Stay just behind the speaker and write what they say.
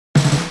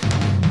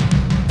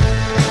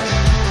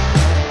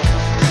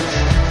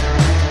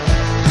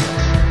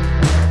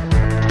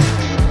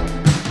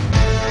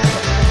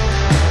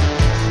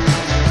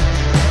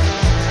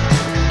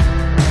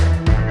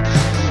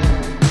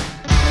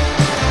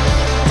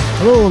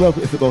Hello,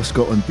 welcome to Football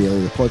Scotland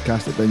Daily, the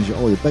podcast that brings you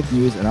all the big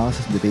news,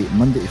 analysis and debate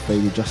Monday to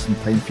Friday just in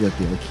time for your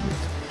daily commute.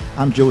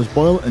 I'm Jules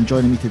Boyle, and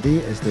joining me today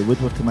is the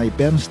Woodward to my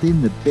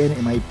Bernstein, the Bennett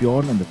to my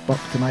Bjorn, and the Buck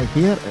to my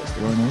Hare. It's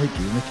the one and only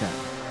Kieran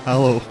McCann.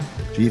 Hello.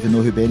 Do you even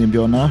know who Benny and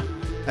Bjorn are?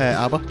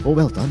 ABBA. Oh,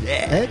 well done.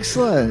 Yeah.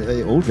 Excellent.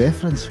 Old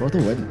reference, what a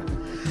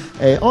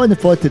win. On the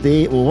pod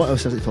today, well, what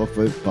else is there to talk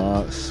about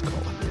but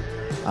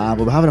Scotland?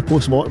 We'll be having a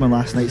post-mortem on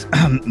last night's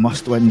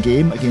must-win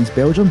game against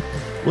Belgium,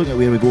 looking at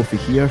where we go from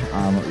here,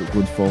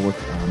 going forward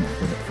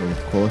for the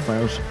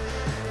qualifiers.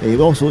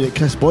 We'll also look at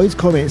Chris Boyd's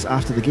comments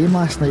after the game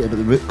last night about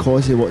the root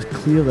cause of what's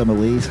clearly a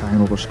malaise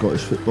hanging over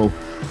Scottish football.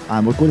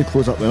 And we're going to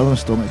close up with another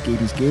instalment of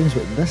Gaby's Games,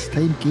 but this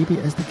time Gaby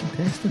is the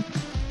contestant.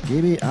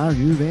 Gaby, are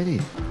you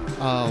ready?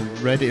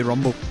 Ready to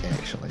rumble.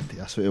 Excellent,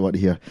 that's what we want to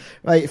hear.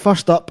 Right,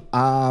 first up,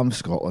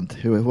 Scotland.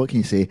 What can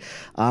you say?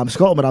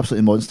 Scotland were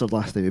absolutely monstered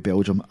last night with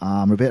Belgium.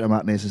 Roberto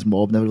Martinez's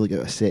mob never really got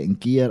out of second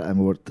gear,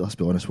 and let's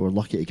be honest, we were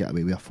lucky to get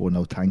away with a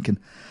 4-0 tanking.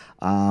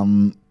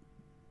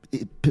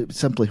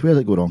 Simply, where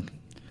did it go wrong?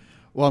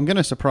 Well, I'm going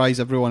to surprise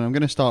everyone. I'm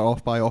going to start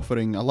off by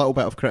offering a little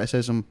bit of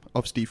criticism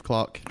of Steve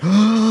Clarke.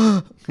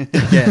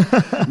 Yeah.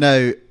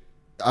 Now,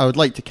 I would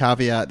like to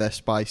caveat this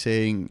by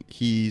saying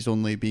he's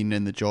only been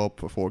in the job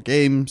for 4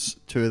 games.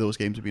 2 of those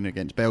games have been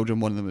against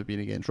Belgium. 1 of them have been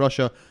against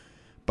Russia.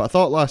 But I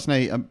thought last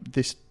night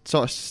this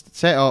sort of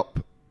set up,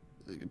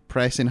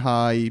 pressing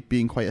high,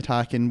 being quite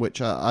attacking, which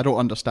I don't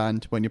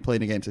understand when you're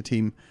playing against a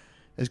team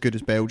as good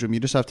as Belgium. You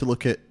just have to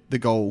look at the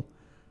goal.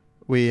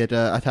 We had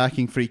an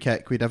attacking free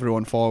kick. We had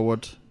everyone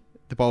forward.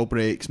 The ball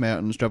breaks.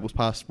 Mertens dribbles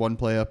past one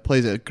player,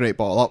 plays a great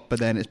ball up, but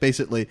then it's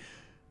basically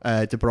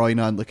De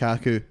Bruyne and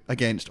Lukaku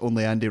against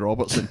only Andy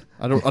Robertson.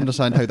 I don't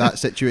understand how that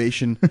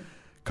situation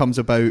comes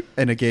about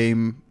in a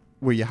game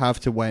where you have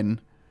to win.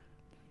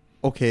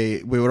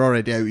 Okay, we were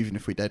already out even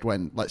if we did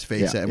win, let's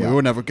face it, and we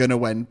were never going to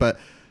win, but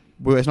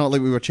it's not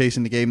like we were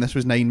chasing the game. This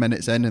was 9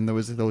 minutes in and there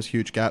was those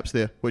huge gaps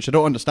there, which I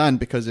don't understand,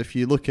 because if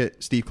you look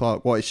at Steve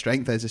Clarke, what his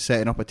strength is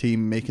setting up a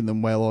team, making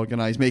them well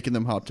organised, making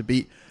them hard to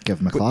beat. Give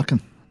him a Clarkin.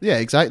 Yeah,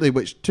 exactly,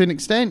 which to an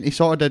extent he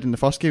sort of did in the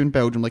first game in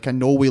Belgium. Like, I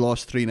know we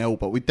lost 3-0,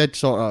 but we did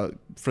sort of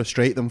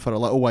frustrate them for a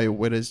little while,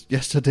 whereas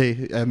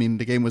yesterday, I mean,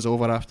 the game was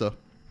over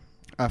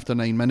after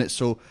 9 minutes,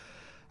 so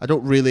I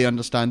don't really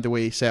understand the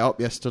way he set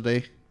up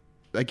yesterday.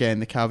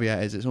 Again, the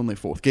caveat is it's only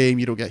 4th game,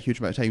 you don't get a huge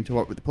amount of time to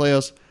work with the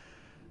players,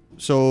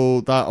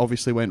 so that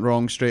obviously went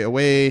wrong straight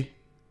away.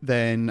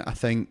 Then I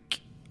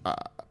think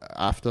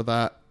after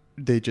that,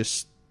 they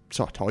just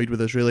sort of toyed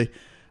with us, really.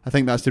 I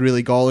think that's the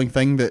really galling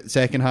thing, that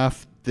second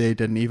half, they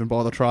didn't even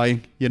bother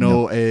trying.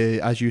 No.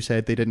 As you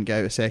said, they didn't get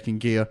out of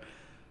second gear,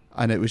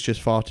 and it was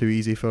just far too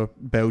easy for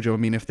Belgium. I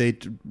mean, if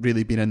they'd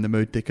really been in the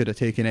mood, they could have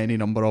taken any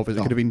number of us.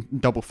 It could have been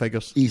double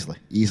figures.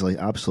 Easily,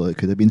 absolutely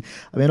could have been.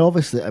 I mean,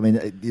 obviously, I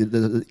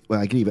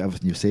agree with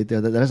everything you've said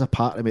there. There is a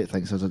part of me that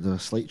thinks there's a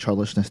slight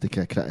churlishness to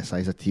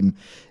criticise a team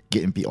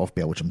getting beat off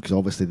Belgium, because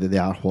obviously they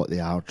are what they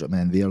are. I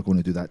mean, they are going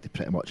to do that to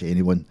pretty much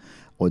anyone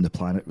on the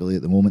planet, really,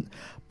 at the moment.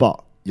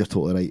 But you're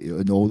totally right,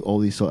 in all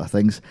these sort of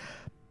things.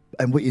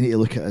 And what you need to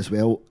look at as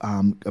well,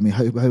 I mean,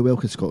 how well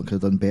could Scotland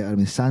have done better? I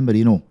mean, San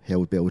Marino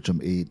held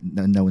Belgium to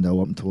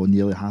 0-0 up until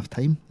nearly half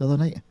time the other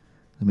night.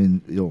 I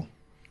mean,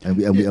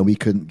 and we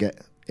couldn't get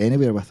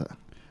anywhere with it.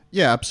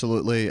 Yeah,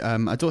 absolutely.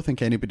 I don't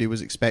think anybody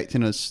was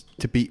expecting us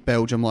to beat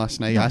Belgium last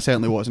night. No. I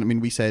certainly wasn't. I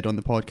mean, we said on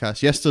the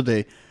podcast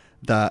yesterday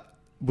that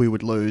we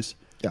would lose.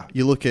 Yeah.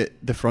 You look at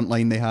the front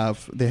line they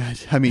have.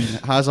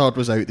 Hazard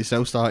was out. They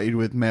still started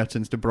with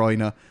Mertens, De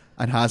Bruyne,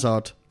 and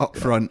Hazard up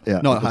front. Yeah.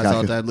 Not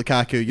Lukaku. Hazard,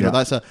 Lukaku. You know,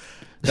 that's an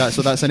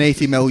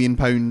 £80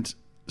 million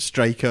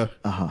striker.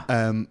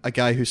 A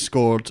guy who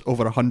scored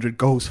over 100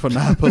 goals for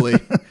Napoli,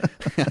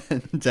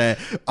 and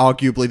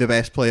arguably the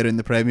best player in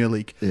the Premier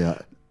League. Yeah.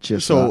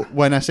 Cheers. So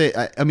when I say,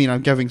 I mean,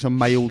 I'm giving some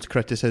mild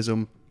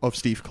criticism of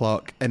Steve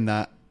Clarke in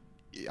that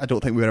I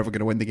don't think we were ever going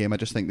to win the game. I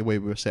just think the way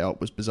we were set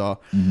up was bizarre.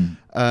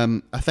 Mm-hmm.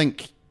 I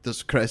think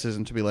there's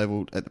criticism to be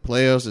levelled at the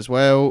players as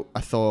well.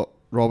 I thought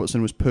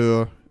Robertson was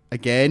poor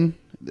again,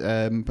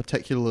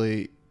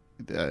 particularly.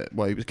 He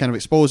was kind of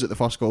exposed at the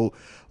first goal,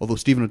 although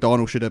Stephen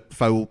O'Donnell should have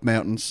fouled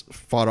Mertens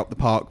far up the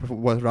park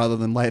rather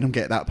than letting him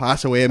get that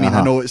pass away. I mean,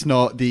 I know it's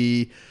not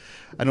the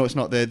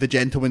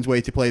gentleman's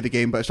way to play the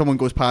game, but if someone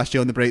goes past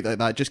you on the break like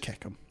that, just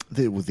kick him.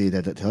 They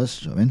did it to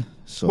us, I mean.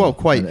 So, well,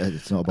 quite.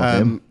 It's not about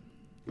them.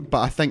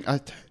 But I think,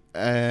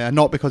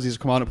 not because he's a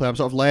commander player, I'm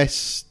sort of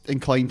less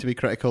inclined to be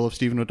critical of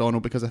Stephen O'Donnell,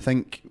 because I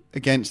think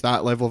against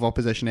that level of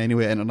opposition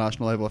anyway, at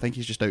international level, I think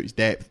he's just out his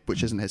depth,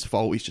 which isn't his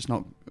fault. He's just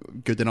not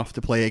good enough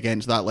to play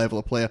against that level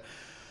of player.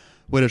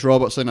 Whereas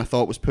Robertson, I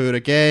thought, was poor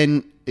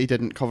again. He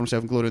didn't cover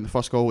himself in glory in the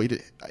first goal. He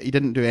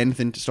didn't do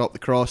anything to stop the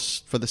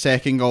cross for the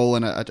second goal,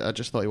 and I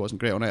just thought he wasn't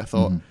great on it. I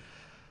thought,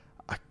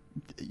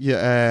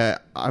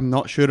 I'm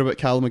not sure about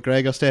Callum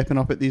McGregor stepping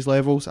up at these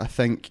levels. I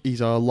think he's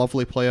a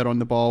lovely player on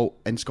the ball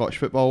in Scottish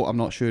football. I'm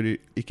not sure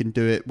he can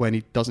do it when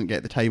he doesn't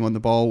get the time on the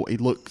ball. He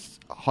looked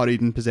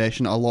hurried in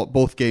possession a lot,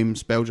 both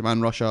games, Belgium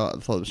and Russia. I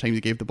thought there was times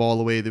he gave the ball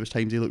away. There was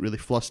times he looked really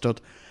flustered,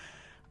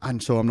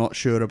 and so I'm not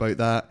sure about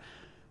that.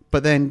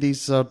 But then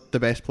these are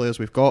the best players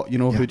we've got.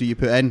 Who do you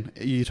put in?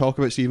 You talk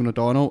about Stephen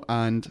O'Donnell,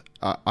 and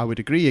I would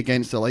agree,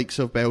 against the likes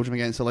of Belgium,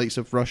 against the likes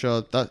of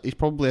Russia, that he's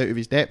probably out of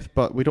his depth,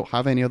 but we don't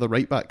have any other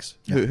right backs.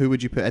 Yeah. Who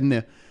would you put in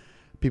there?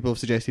 People have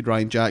suggested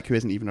Ryan Jack, who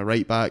isn't even a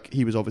right back.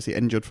 He was obviously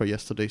injured for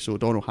yesterday, so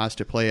O'Donnell has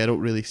to play. I don't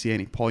really see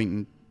any point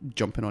in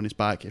jumping on his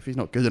back. If he's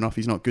not good enough,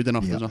 he's not good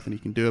enough. Yeah. There's nothing he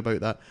can do about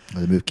that.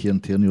 They move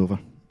Kieran Tierney over.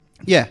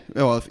 Yeah,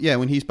 well,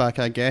 when he's back,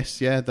 I guess,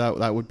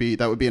 that would be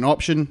an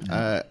option.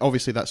 Yeah.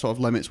 Obviously, that sort of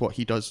limits what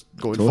he does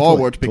going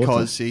forward,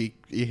 because he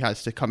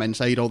has to come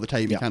inside all the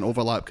time. Yeah. He can't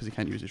overlap because he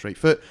can't use his right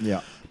foot.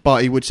 Yeah,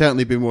 but he would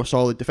certainly be more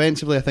solid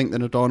defensively, I think,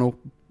 than O'Donnell.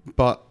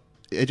 But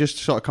it just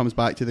sort of comes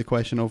back to the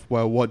question of,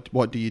 well,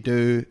 what do you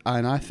do?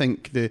 And I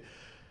think the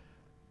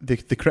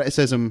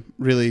criticism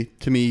really,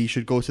 to me,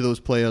 should go to those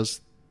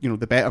players.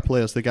 The better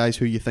players, the guys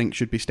who you think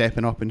should be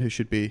stepping up and who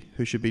should be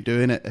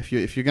doing it. If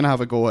you're going to have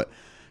a go at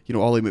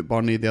Ollie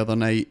McBurney the other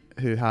night,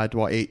 who had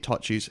 8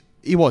 touches.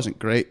 He wasn't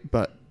great,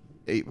 but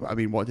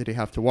what did he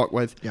have to work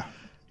with? Yeah.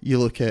 You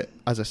look at,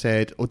 as I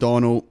said,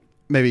 O'Donnell.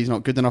 Maybe he's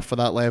not good enough for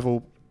that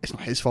level. It's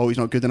not his fault. He's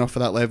not good enough for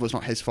that level. It's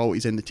not his fault.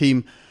 He's in the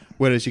team.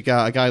 Whereas you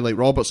got a guy like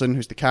Robertson,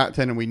 who's the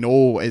captain, and we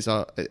know is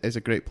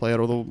a great player.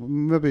 Although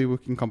maybe we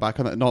can come back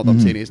on that. Not that I'm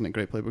saying he isn't a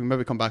great player, but we can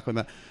maybe come back on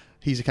that.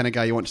 He's the kind of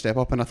guy you want to step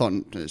up, and I thought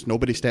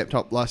nobody stepped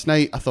up last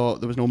night. I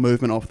thought there was no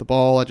movement off the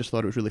ball. I just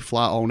thought it was really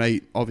flat all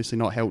night. Obviously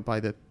not helped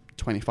by the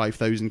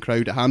 25,000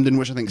 crowd at Hampden,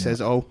 which I think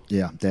says it all.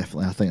 Yeah,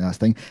 definitely. I think that's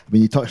the thing.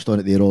 You touched on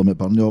it there, Ollie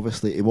McBurney.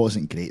 Obviously, he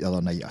wasn't great the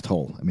other night at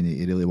all.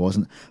 He really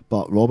wasn't.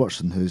 But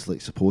Robertson, who's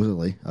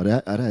supposedly,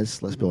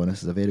 let's be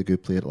honest, is a very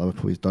good player at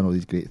Liverpool. He's done all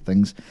these great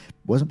things.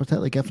 Wasn't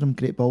particularly giving him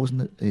great balls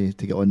to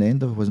get on the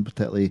end of. Wasn't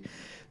particularly,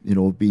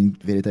 being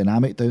very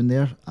dynamic down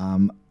there.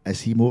 Is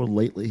he more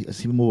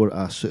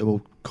a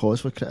suitable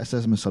cause for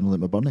criticism than someone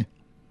like McBurney?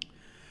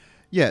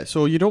 Yeah,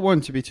 so you don't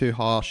want to be too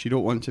harsh. You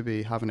don't want to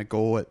be having a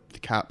go at the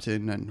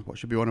captain and what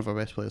should be one of our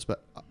best players.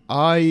 But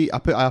I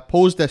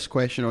posed this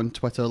question on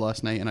Twitter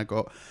last night, and I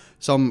got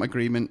some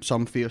agreement,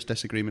 some fierce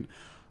disagreement.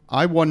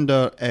 I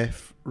wonder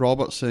if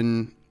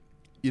Robertson,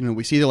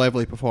 we see the level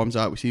he performs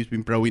at. We see he's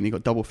been brilliant. He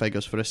got double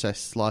figures for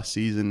assists last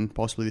season,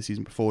 possibly the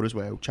season before as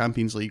well.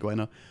 Champions League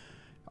winner,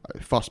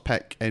 first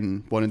pick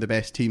in one of the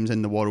best teams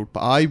in the world. But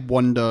I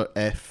wonder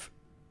if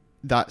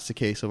that's the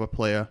case of a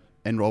player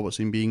in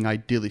Robertson being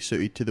ideally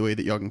suited to the way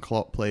that Jurgen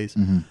Klopp plays.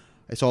 Mm-hmm.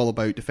 It's all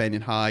about defending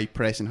high,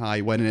 pressing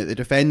high, winning it. The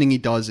defending he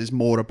does is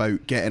more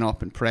about getting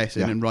up and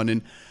pressing and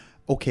running.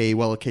 Okay,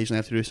 well, occasionally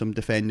have to do some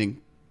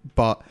defending,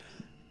 but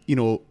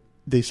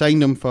they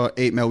signed him for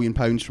 £8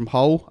 million from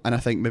Hull, and I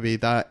think maybe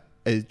that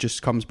it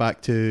just comes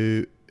back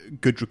to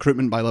good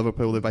recruitment by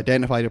Liverpool. They've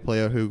identified a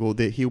player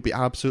he'll be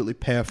absolutely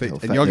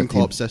perfect in Jurgen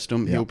Klopp's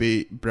system. Yeah. He'll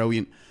be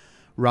brilliant,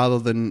 rather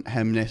than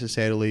him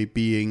necessarily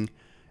being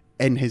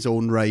in his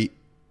own right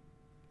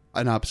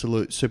an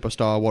absolute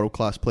superstar,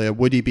 world-class player.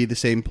 Would he be the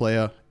same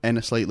player in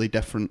a slightly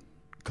different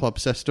club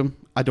system?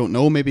 I don't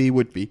know, maybe he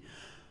would be.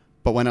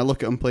 But when I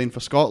look at him playing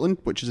for Scotland,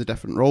 which is a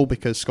different role,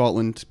 because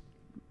Scotland,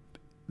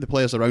 the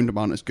players around him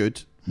aren't as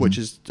good, which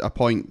is a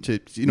point to,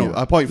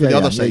 a point for the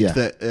other side,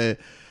 that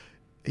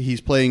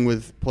he's playing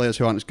with players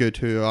who aren't as good,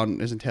 who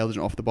aren't as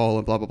intelligent off the ball,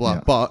 and blah, blah, blah.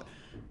 Yeah. But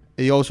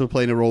he also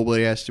playing a role where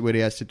he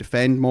has to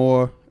defend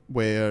more,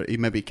 where he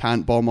maybe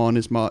can't bomb on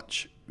as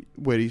much,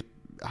 where he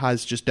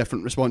has just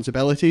different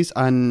responsibilities,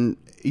 and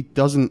he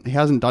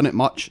hasn't done it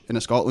much in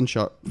a Scotland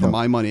shirt for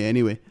my money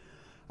anyway.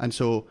 And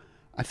so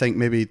I think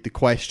maybe the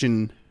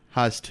question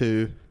has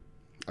to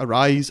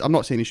arise. I'm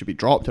not saying he should be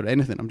dropped or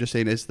anything. I'm just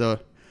saying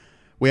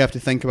we have to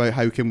think about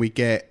how can we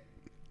get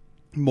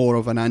more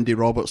of an Andy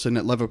Robertson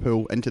at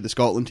Liverpool into the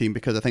Scotland team,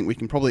 because I think we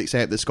can probably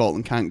accept that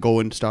Scotland can't go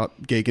and start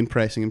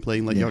gegenpressing and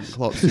playing like Jurgen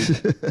Klopp.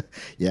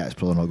 Yeah, it's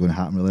probably not going to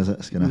happen, really, is it?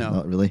 It's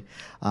not really.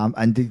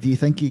 And do you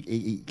think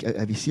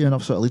have you seen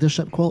enough sort of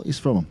leadership qualities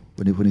from him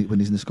when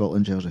he's in the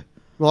Scotland jersey?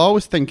 Well, I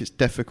always think it's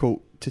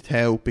difficult to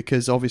tell,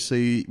 because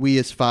obviously we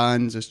as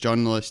fans, as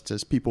journalists,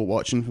 as people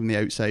watching from the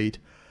outside,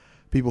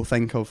 people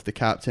think of the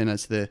captain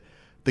as the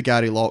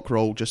Gary Locke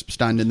role, just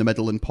stand in the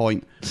middle and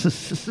point.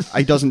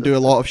 He doesn't do a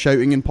lot of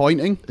shouting and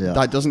pointing. Yeah.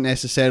 That doesn't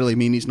necessarily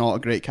mean he's not a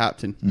great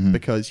captain,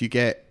 because you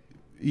get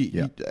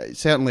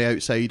certainly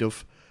outside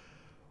of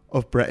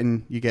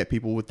Britain, you get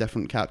people with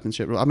different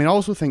captainship roles. I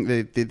also think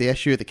the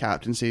issue of the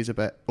captaincy is a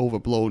bit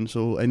overblown.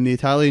 So in the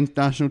Italian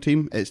national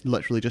team, it's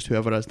literally just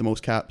whoever has the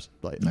most caps.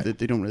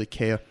 They don't really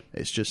care.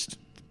 It's just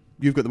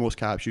you've got the most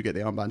caps, you get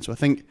the armband. So I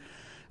think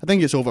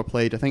it's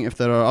overplayed. I think if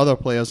there are other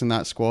players in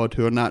that squad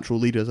who are natural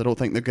leaders, I don't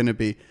think they're going to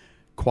be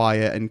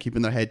quiet and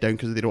keeping their head down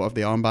because they don't have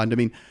the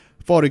armband.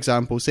 For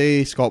example,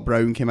 say Scott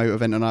Brown came out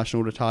of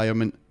international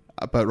retirement,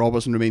 but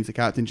Robertson remains the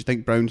captain. Do you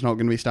think Brown's not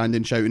going to be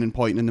standing, shouting and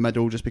pointing in the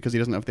middle just because he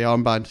doesn't have the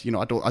armband?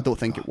 I don't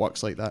think it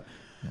works like that.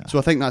 Yeah. So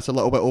I think that's a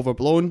little bit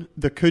overblown.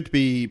 There could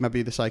be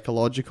maybe the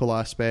psychological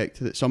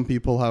aspect that some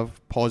people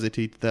have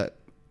posited, that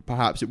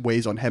perhaps it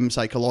weighs on him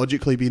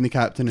psychologically being the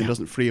captain and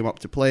doesn't free him up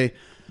to play.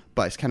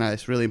 But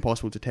it's really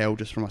impossible to tell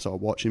just from a sort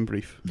of watching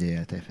brief.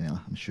 Yeah, definitely,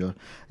 I'm sure.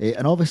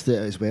 And obviously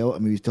as well,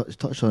 we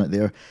touched on it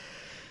there,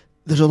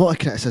 There's a lot of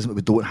criticism that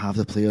we don't have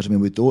the players. I mean,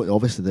 we don't.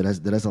 Obviously,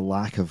 there is a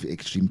lack of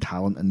extreme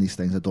talent in these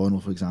things.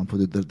 O'Donnell, for example,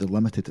 they're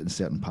limited in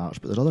certain parts,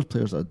 but there's other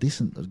players that are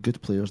decent. There's good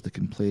players that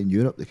can play in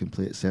Europe. They can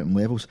play at certain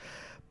levels,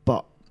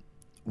 but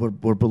we're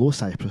below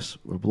Cyprus.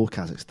 We're below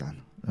Kazakhstan.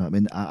 I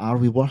mean, are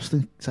we worse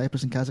than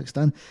Cyprus and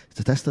Kazakhstan?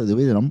 Statistically, the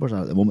way the numbers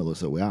are at the moment, it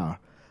looks like we are.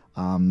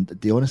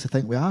 Do you honestly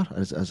think we are? Or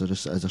is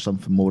there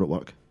something more at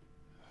work?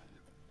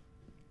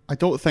 I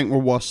don't think we're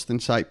worse than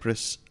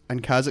Cyprus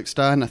and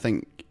Kazakhstan. I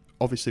think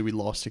obviously we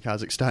lost to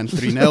Kazakhstan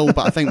 3-0,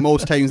 but I think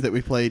most times that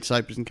we played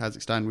Cyprus and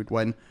Kazakhstan would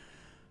win.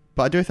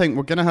 But I do think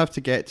we're going to have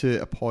to get to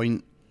a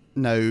point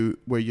now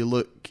where you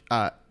look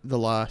at the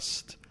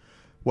last,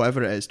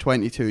 whatever it is,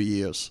 22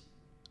 years.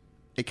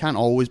 It can't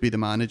always be the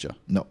manager.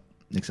 No,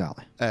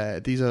 exactly.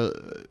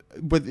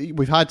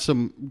 We've had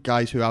some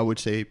guys who I would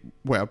say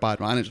were bad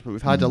managers, but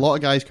we've had a lot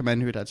of guys come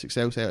in who had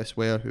success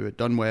elsewhere, who had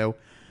done well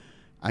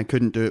and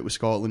couldn't do it with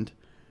Scotland.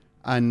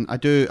 And I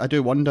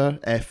do wonder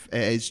if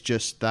it is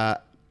just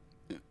that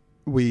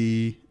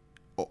we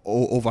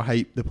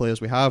overhype the players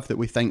we have, that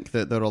we think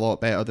that they're a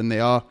lot better than they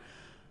are.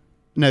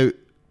 Now,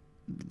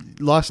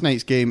 last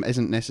night's game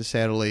isn't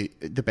necessarily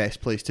the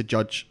best place to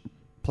judge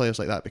players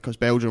like that, because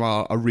Belgium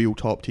are a real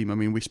top team. I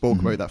mean, we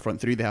spoke about that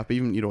front three they have, but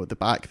even, at the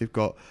back they've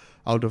got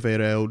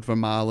Alderweireld,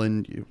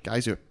 Vermaelen,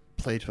 guys who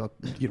played for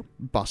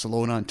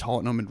Barcelona and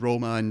Tottenham and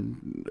Roma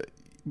and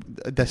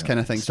this kind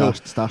of thing.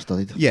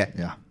 Star-studded.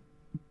 Yeah.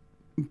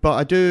 But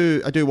I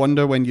do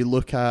wonder when you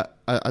look at,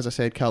 as I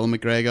said, Callum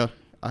McGregor.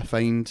 I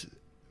find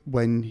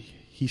when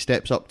he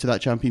steps up to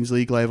that Champions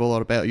League level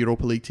or better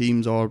Europa League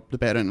teams or the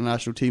better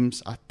international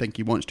teams, I think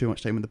he wants too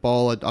much time with the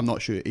ball. I'm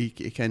not sure he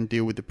can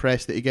deal with the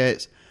press that he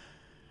gets.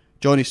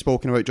 Johnny's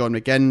spoken about John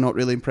McGinn not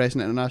really impressing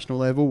at international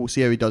level. We'll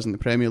see how he does in the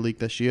Premier League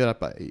this year.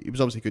 But he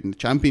was obviously good in the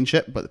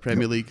Championship, but the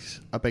Premier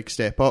League's a big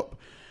step up.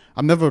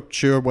 I'm never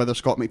sure whether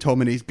Scott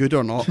McTominay's good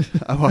or not.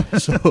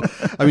 So,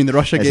 I mean, the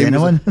Russia game.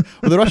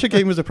 The Russia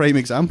game was a prime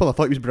example. I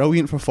thought he was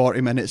brilliant for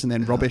 40 minutes and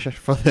then rubbish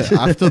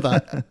after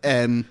that.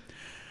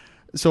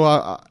 So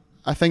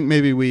I think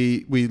maybe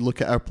we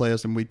look at our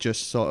players and we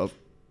just sort of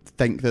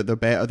think that they're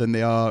better than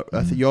they are.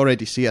 I think you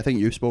already see. I think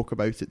you spoke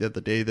about it the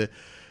other day.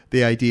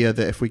 The idea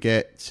that if we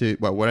get to,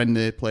 we're in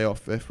the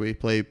playoff, if we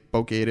play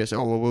Bulgaria,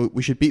 so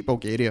we should beat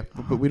Bulgaria,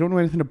 but we don't know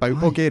anything about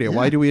Bulgaria. Yeah.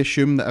 Why do we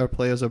assume that our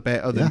players are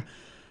better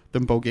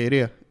than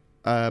Bulgaria?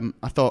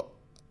 I thought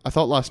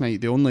last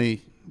night the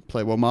only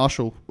play,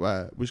 Marshall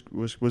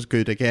was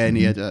good again.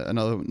 He had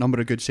another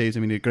number of good saves. I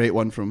mean, a great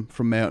one from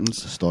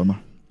Mertens, Stormer.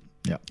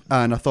 Yeah,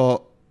 and I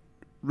thought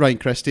Ryan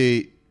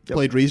Christie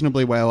played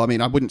reasonably well. I mean,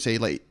 I wouldn't say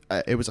like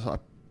it was a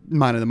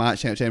man of the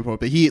match out of 10,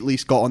 but he at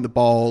least got on the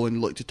ball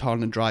and looked to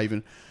turn and drive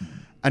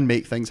and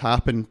make things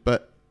happen.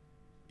 But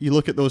you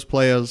look at those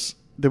players,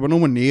 they were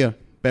nowhere near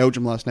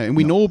Belgium last night, and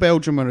we know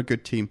Belgium are a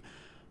good team,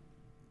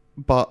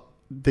 but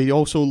they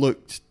also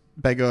looked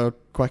bigger,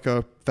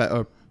 quicker,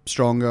 fitter,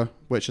 stronger,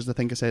 which is I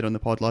think I said on the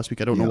pod last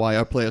week. I don't know why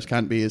our players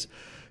can't be as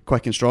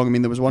quick and strong. I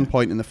mean, there was one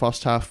point in the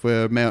first half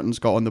where Mertens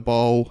got on the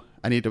ball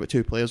and he had about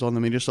two players on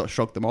them, and he just sort of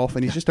shrugged them off,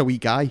 and he's just a wee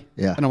guy.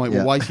 Yeah. And I'm like,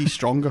 well, why is he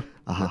stronger?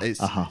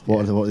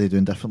 What are they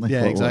doing differently?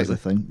 Yeah, exactly. What is the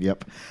thing?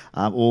 Yep.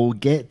 We'll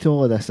get to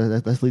all of this.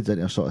 This leads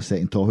into a sort of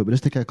second topic, but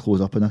just to kind of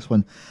close up on this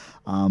one,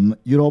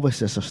 you're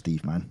obviously Sir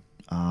Steve, man.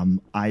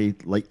 I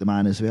like the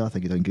man as well. I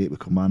think he's done great with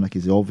Kilmarnock.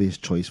 He's the obvious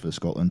choice for the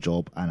Scotland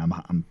job, and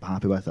I'm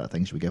happy with it. I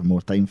think we should give him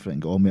more time for it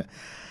and go on with it.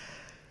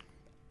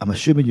 I'm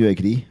assuming you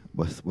agree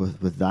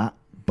with that,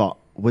 but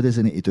what does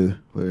he need to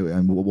do,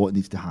 and what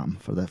needs to happen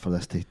for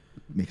this to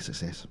make a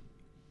success?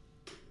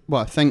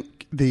 Well, I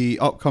think the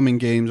upcoming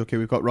games,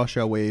 we've got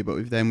Russia away, but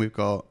we've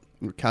got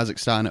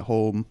Kazakhstan at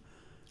home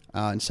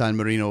and San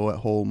Marino at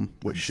home,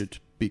 which should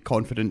be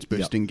confidence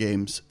boosting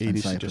games. He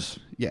needs Cyprus.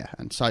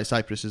 And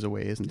Cyprus is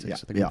away, isn't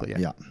it?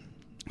 Yeah.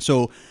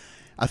 So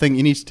I think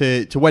he needs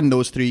to win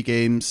those three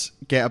games,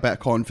 get a bit of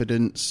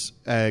confidence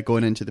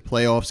going into the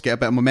playoffs, get a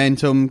bit of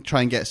momentum,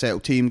 try and get a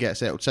settled team, get a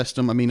settled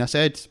system. I mean, I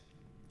said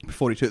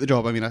before he took the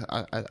job,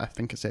 I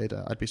think I said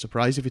I'd be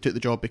surprised if he took the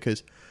job,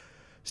 because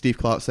Steve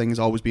Clarke's thing has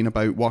always been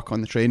about work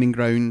on the training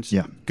ground,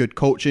 good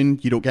coaching.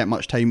 You don't get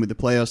much time with the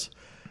players.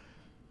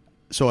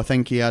 So I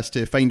think he has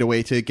to find a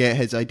way to get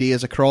his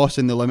ideas across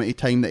in the limited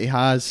time that he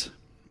has,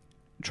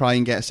 try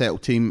and get a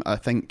settled team. I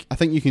think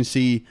you can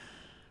see,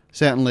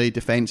 certainly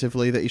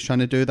defensively, that he's trying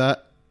to do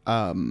that.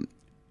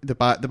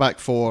 The back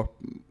four,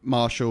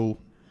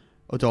 Marshall,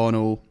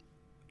 O'Donnell,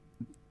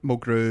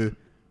 Mulgrew,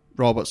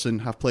 Robertson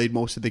have played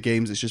most of the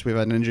games. It's just we've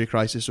had an injury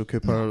crisis, so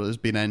Cooper has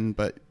been in,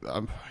 but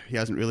he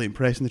hasn't really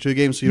impressed in the two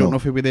games, so you don't know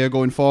if he'll be there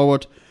going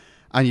forward.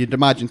 And you'd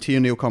imagine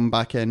Tierney will come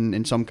back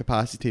in some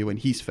capacity when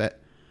he's fit.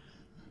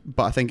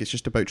 But I think it's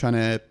just about trying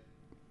to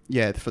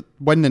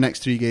win the next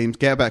three games,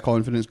 get a bit of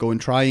confidence going,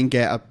 try and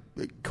get a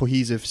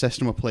cohesive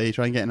system of play,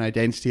 try and get an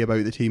identity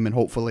about the team, and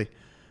hopefully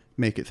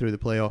make it through the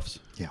playoffs.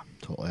 Yeah,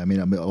 totally. I mean,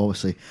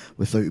 obviously,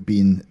 without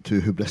being too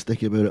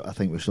hubristic about it, I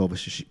think we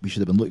should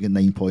have been looking at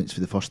 9 points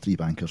for the first three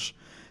bankers.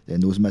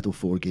 Then those middle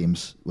four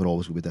games were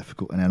always going to be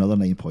difficult, and another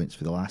 9 points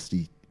for the last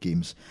three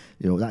games.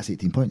 That's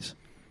 18 points.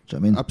 Do you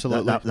know what I mean?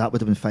 Absolutely. That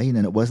would have been fine,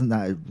 and it wasn't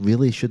that. It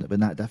really shouldn't have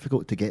been that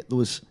difficult to get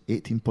those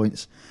 18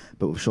 points,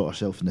 but we've shot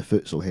ourselves in the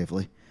foot so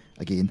heavily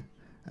again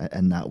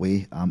in that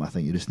way. I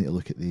think you just need to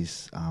look at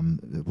these,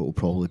 what will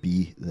probably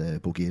be the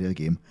Bulgaria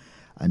game,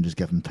 and just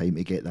give them time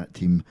to get that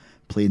team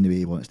playing the way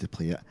he wants to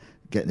play it,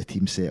 getting the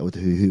team settled,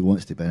 who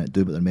wants to be in it,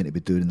 do what they're meant to be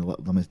doing in the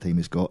limited time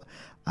he's got,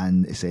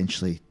 and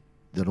essentially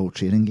they're all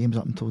training games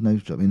up until now. Do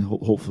you know what I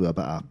mean? Hopefully a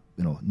bit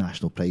of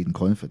national pride and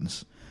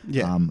confidence.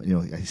 Yeah.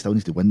 He still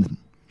needs to win them.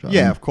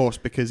 Yeah, of course,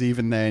 because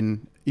even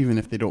then, even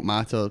if they don't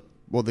matter,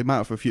 well, they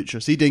matter for future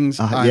seedings,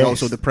 and yes.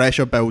 also the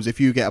pressure builds. If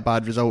you get a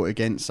bad result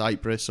against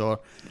Cyprus or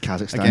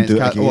Kazakhstan,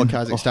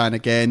 Kazakhstan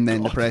again,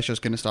 then the pressure's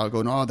going to start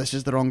going, oh, this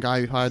is the wrong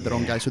guy, we've hired the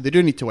wrong guy. So they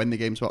do need to win the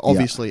games, but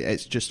obviously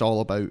it's just all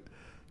about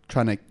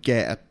trying to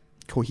get a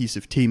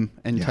cohesive team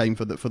in time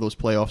for those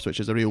playoffs, which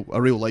is a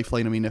real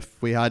lifeline. I mean,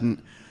 if we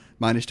hadn't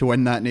managed to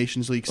win that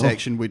Nations League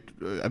section, it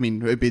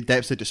would be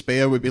depths of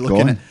despair. We'd be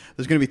looking at,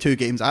 there's going to be 2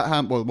 games at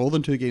Hampden, well, more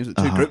than 2 games,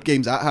 but 2 group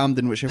games at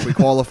Hampden, which if we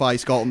qualify,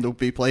 Scotland will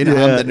be playing at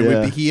Hampden, and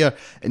we'd be here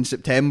in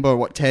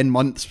September, 10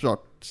 months or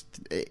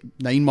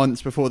 9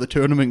 months before the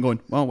tournament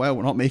going, well,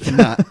 we're not making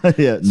that.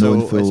 So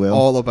it's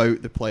all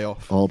about the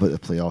playoff. All about the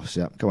playoffs,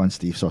 yeah. Go on,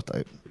 Steve, sort it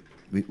out.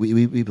 We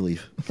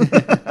believe.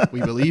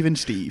 We believe in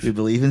Steve. We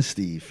believe in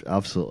Steve,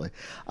 absolutely.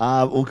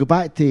 We'll go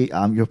back to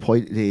your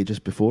point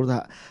just before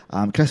that.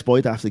 Chris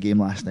Boyd, after the game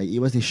last night, he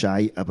wasn't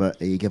shy about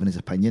giving his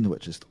opinion,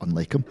 which is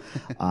unlike him.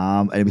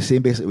 And he was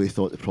saying basically what he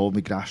thought the problem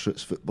with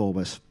grassroots football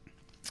was.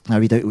 I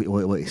read out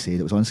what he said.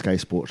 It was on Sky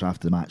Sports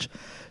after the match.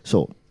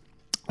 So,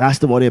 that's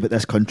the worry about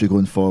this country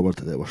going forward,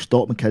 that we're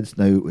stopping kids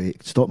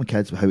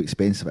with how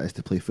expensive it is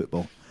to play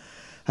football.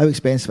 How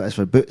expensive it is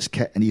for boots,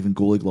 kit and even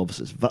goalie gloves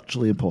is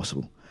virtually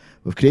impossible.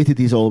 We've created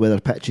these all-weather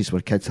pitches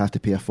where kids have to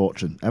pay a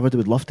fortune. Everybody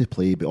would love to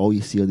play, but all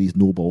you see are these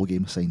no-ball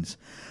game signs.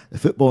 The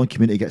footballing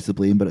community gets the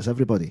blame, but it's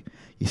everybody.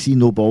 You see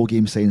no-ball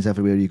game signs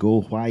everywhere you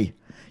go. Why?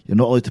 You're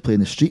not allowed to play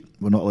in the street.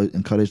 We're not allowed to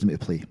encourage them to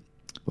play.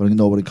 We're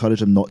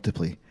encouraging them not to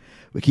play.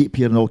 We keep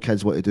hearing all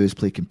kids want to do is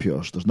play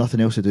computers. There's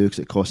nothing else to do because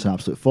it costs an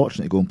absolute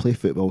fortune to go and play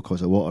football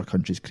because of what our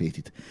country's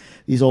created.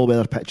 These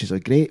all-weather pitches are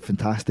great,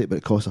 fantastic, but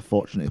it costs a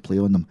fortune to play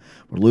on them.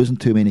 We're losing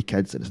too many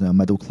kids and it's now a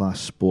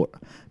middle-class sport.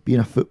 Being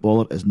a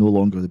footballer is no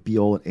longer the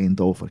be-all and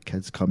end-all for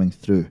kids coming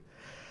through.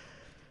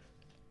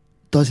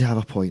 Does he have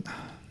a point?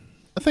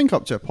 I think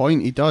up to a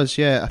point he does,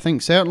 yeah. I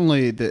think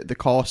certainly the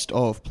cost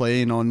of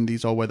playing on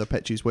these all-weather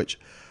pitches, which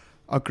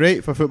are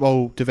great for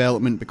football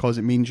development because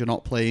it means you're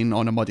not playing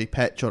on a muddy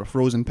pitch or a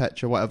frozen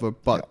pitch or whatever,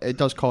 but it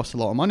does cost a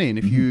lot of money, and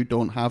if you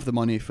don't have the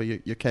money for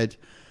your kid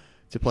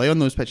to play on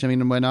those pitches, I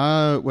mean, when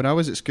I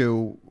was at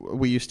school,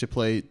 we used to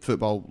play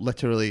football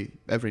literally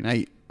every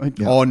night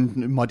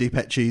on muddy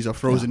pitches or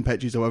frozen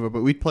pitches or whatever,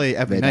 but we'd play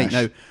every night.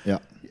 Now,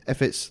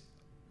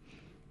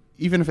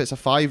 even if it's a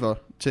fiver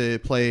to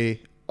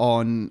play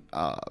on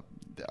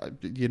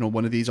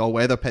one of these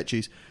all-weather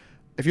pitches,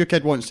 if your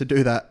kid wants to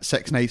do that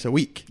 6 nights a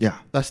week,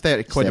 that's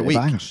 30 quid a week.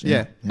 Bangers,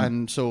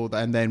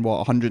 and then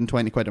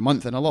 120 quid a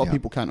month, and a lot of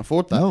people can't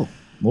afford that. No,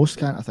 most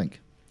can't, I think.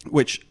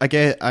 Which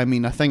again, I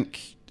mean, I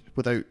think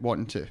without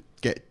wanting to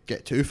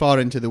get too far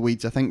into the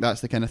weeds, I think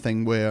that's the kind of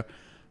thing where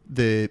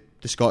the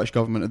Scottish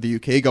government or the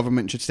UK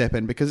government should step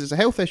in, because it's a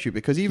health issue.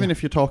 Because even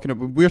if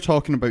we're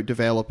talking about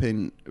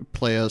developing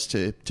players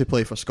to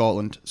play for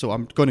Scotland, so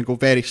I'm going to go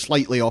very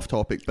slightly off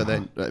topic, but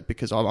then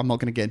because I'm not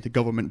going to get into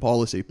government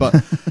policy, but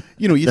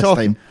you talk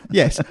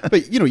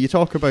but you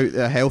talk about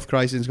a health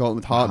crisis in Scotland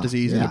with heart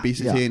disease and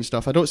obesity and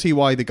stuff. I don't see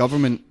why the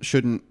government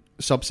shouldn't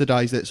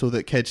subsidise it so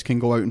that kids can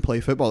go out and play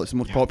football. It's the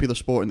most popular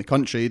sport in the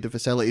country. The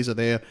facilities are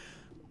there.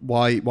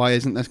 Why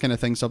isn't this kind of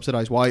thing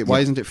subsidised? Why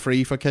isn't it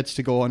free for kids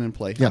to go on and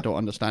play? I don't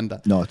understand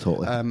that. No,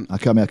 totally. I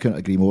couldn't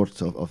agree more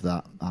of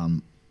that.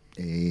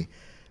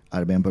 I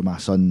remember my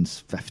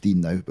son's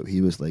 15 now, but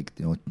he was like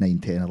 9,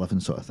 10,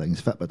 11 sort of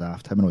things. Fit by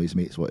daft. Him and all his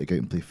mates want to go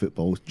out and play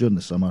football during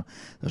the summer.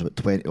 There's about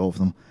 20 of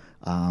them.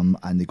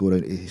 And they go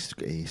around to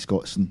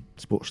Scotstoun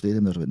Sports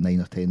Stadium. There's about 9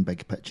 or 10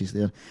 big pitches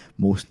there.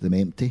 Most of them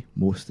empty.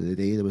 Most of the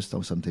day there was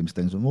still sometimes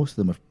things, but most of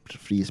them are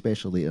free,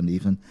 especially later in the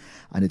evening.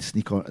 And they'd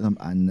sneak onto them,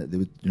 and they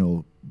would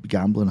be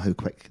gambling how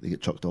quick they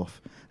get chucked off.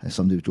 And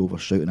somebody would go over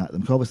shouting at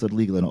them. Because obviously they're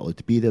legally not allowed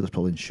to be there. There's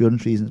probably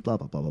insurance reasons. Blah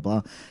blah blah blah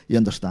blah. You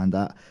understand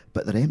that,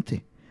 but they're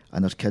empty.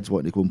 And there's kids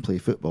wanting to go and play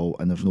football,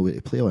 and there's no way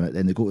to play on it.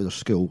 Then they go to their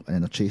school, and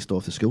then they're chased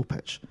off the school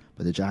pitch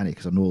by the Janny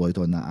because they're not allowed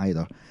on that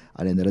either.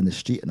 And then they're in the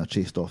street and they're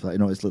chased off that.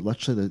 It's like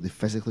literally they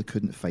physically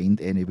couldn't find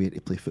anywhere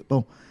to play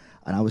football.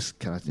 And I was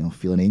kind of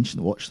feeling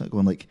ancient watching it,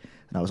 going like,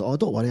 and I was, oh,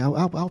 don't worry,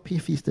 I'll pay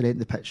fees to rent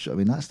the pitch. I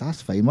mean,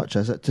 that's fine. Much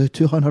is it?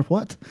 200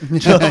 what?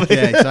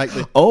 Yeah,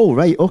 exactly. Oh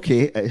right,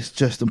 okay. It's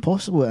just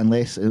impossible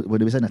unless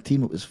when it was in a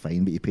team it was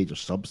fine, but you paid your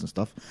subs and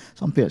stuff.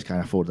 Some parents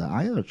can't afford that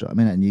either. Do you know what I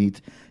mean? And you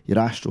need your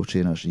Astro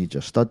trainers, you need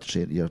your stud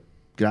trainer, your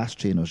grass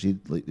trainers, you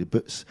need like the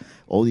boots,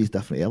 all these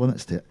different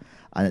elements to it.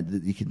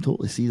 And you can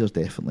totally see there's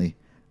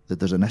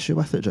an issue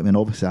with it. I mean,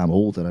 obviously I'm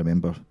old and I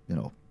remember,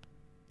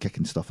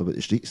 kicking stuff about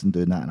the streets and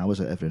doing that, and I was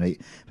out every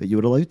night. But you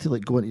were allowed to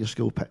like go into your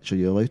school pitch, or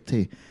you're allowed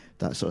to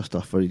that sort of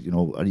stuff, or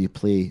you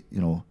play,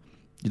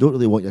 you don't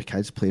really want your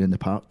kids playing in the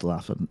park till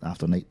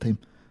after night time,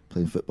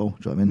 playing football.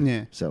 Do you know what I mean?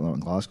 Yeah. Certainly not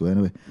in Glasgow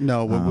anyway.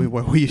 No,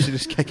 we used to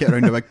just kick it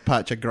around a big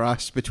patch of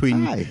grass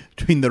between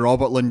the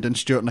Robertland and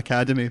Stewarton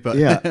Academy, but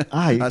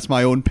that's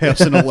my own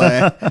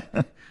personal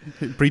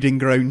breeding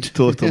ground.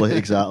 Totally,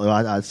 exactly.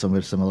 I had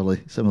somewhere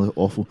similarly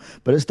awful,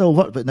 but it still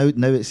worked. But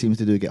now it seems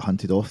to get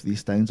hunted off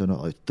these towns. They're not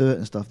allowed to do it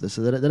and stuff.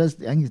 So there is,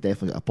 I think, he's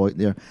definitely got a point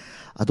there.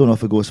 I don't know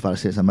if it goes as far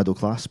as say it's a middle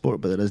class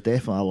sport, but there is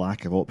definitely a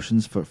lack of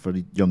options for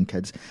young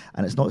kids,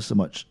 and it's not so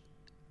much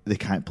they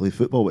can't play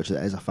football, which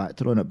is a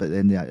factor on it, but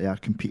then they are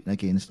competing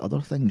against other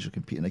things. You're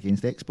competing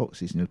against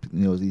Xboxes and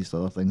these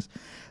other things,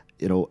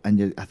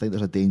 and I think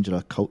there's a danger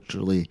of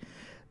culturally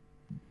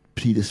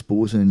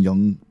predisposing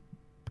young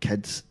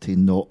kids to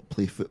not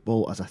play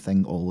football as a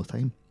thing all the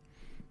time.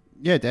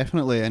 Yeah,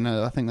 definitely, and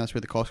I think that's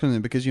where the cost comes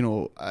in, because I'm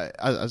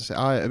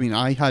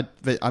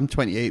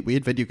 28. We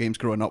had video games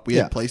growing up. We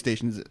had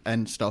PlayStations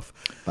and stuff.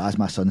 But as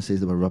my son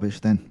says, they were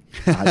rubbish. Then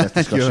I had this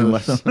discussion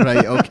with him.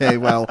 Right? Okay.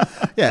 Well,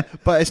 yeah,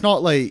 but it's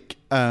not like.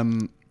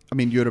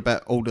 You're a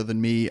bit older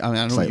than me. I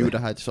know Slightly. You would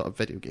have had sort of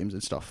video games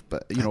and stuff,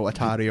 but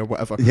Atari or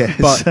whatever.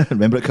 Yes, but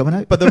remember it coming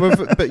out. But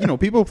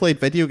people played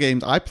video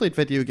games. I played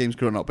video games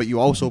growing up, but you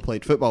also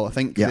played football. I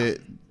think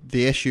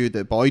the issue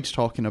that Boyd's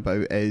talking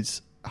about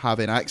is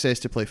having access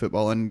to play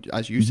football, and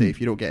as you say,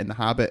 if you don't get in the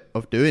habit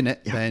of doing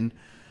it, then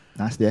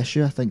that's the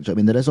issue, I think.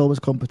 There is always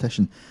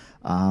competition.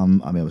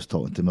 I was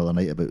talking to him the other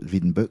night about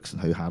reading books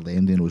and how hardly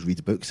anybody knows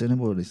read books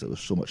anymore. There's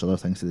so much other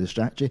things to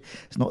distract you.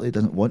 It's not that he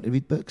doesn't want to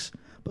read books,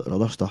 but there are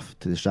other stuff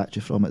to distract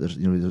you from it. There's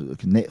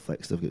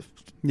Netflix, they've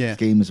got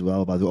games as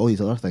well, but all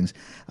these other things.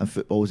 And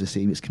football is the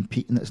same. It's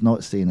competing. It's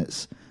not saying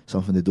it's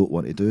something they don't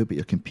want to do, but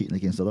you're competing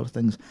against other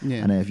things.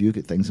 Yeah. And if you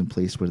get things in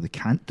place where they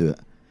can't do it,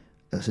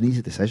 it's an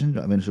easy decision. You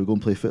know what I mean? So we go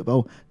and play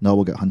football. No,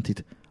 we'll get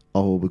hunted.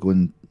 Or we'll go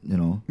and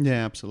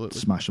absolutely,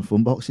 smash some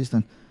phone boxes.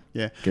 Then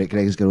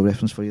Greg's got a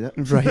reference for you there.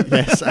 Right,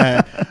 yes.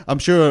 I'm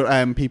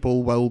sure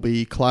people will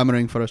be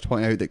clamouring for us to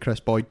point out that Chris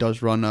Boyd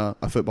does run a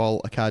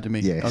football academy.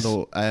 Yes.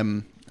 Although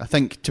I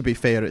think, to be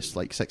fair, it's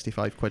like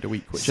 65 quid a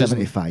week, which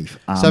 75.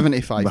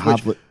 75.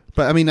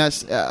 But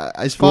that's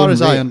as far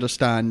as I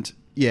understand.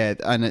 Yeah,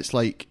 and it's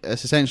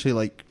essentially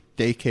like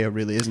daycare,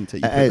 really, isn't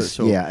it? It is.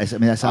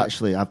 It's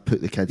actually, I've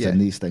put the kids in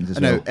these things as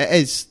well. It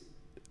is.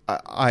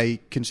 I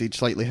concede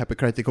slightly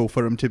hypocritical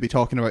for him to be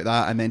talking about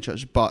that and then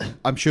but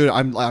I'm sure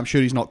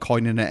he's not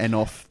coining it in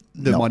off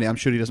the money. I'm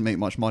sure he doesn't make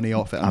much money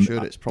off it. I'm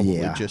sure it's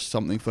probably just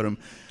something for him.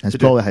 It's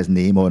probably his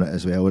name on it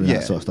as well, and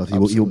that sort of stuff.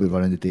 He'll be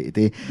running the day to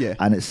day. Yeah.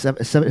 And it's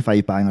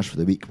 75 bangers for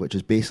the week, which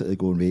is basically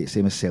going rate,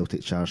 same as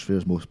Celtic charge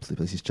fares, most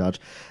places charge.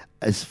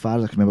 As far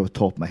as I can remember off the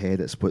top of my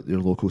head, it's what your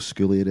local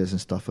school areas and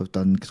stuff have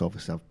done, because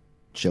obviously I've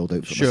shelled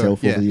out for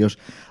myself over the years.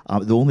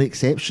 The only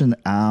exception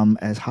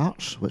is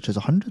Hearts, which is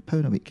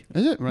 £100 a week.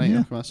 Is it? Right,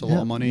 yeah. That's a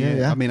lot of money.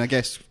 Yeah. I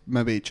guess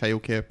maybe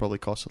childcare probably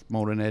costs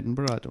more in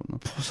Edinburgh. I don't know.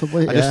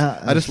 Possibly.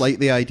 I just like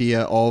the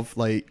idea of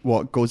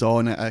what goes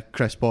on at a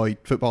Chris Boyd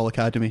Football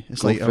Academy.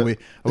 It's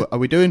are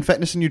we doing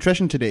fitness and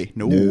nutrition today?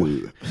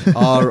 No.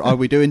 Are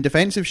we doing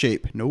defensive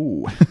shape?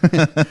 No.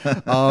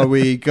 Are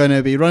we going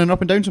to be running up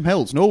and down some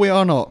hills? No, we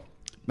are not.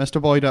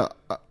 Mr. Boyd, are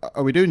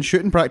we doing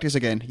shooting practice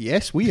again?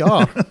 Yes, we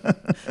are.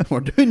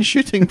 We're doing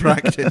shooting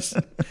practice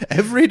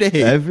every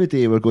day. Every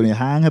day we're going to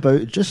hang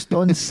about just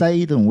on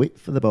side and wait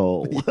for the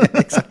ball. Yeah,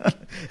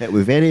 exactly. It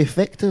will be very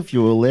effective.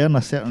 You will learn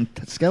a certain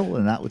skill,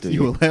 and that will do.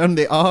 You will learn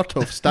the art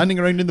of standing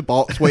around in the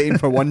box waiting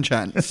for one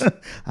chance.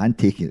 And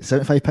taking it.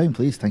 £75,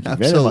 please. Thank you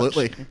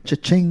Absolutely. very much.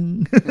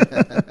 Cha-ching.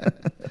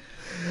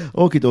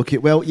 Okie dokie.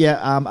 Well,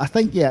 I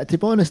think, to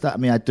be honest,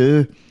 I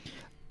do...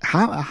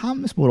 I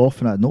happen this more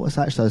often I'd noticed,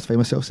 actually. I find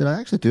myself saying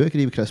I actually do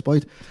agree with Chris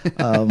Boyd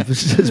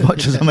as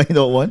much as I might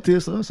not want to,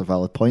 so that's a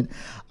valid point.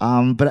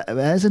 But it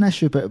is an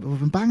issue, but we've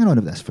been banging on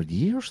about this for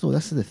years, though.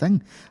 This is the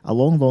thing. A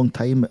long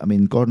time.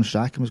 Gordon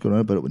Strachan was going on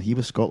about it when he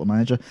was Scotland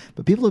manager,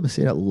 but people have been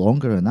saying it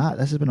longer than that.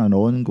 This has been an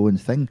ongoing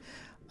thing.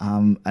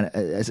 And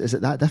is it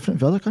that different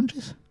for other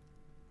countries?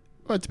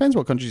 Well, it depends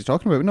what countries you're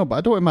talking about. No, but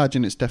I don't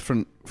imagine it's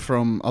different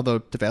from other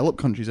developed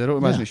countries. I don't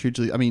imagine it's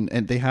hugely...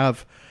 and they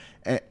have...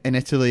 In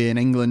Italy, in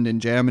England,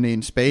 in Germany,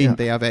 in Spain,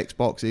 they have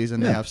Xboxes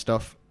and they have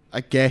stuff. I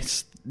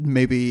guess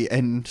maybe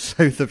in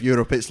south of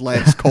Europe it's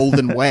less cold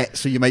and wet,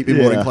 so you might be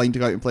more inclined to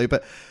go out and play.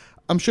 But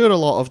I'm sure a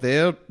lot of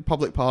their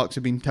public parks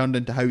have been turned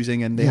into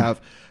housing, and they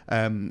have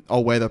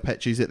all-weather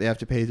pitches that they have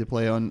to pay to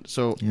play on.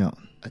 So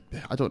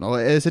I don't know.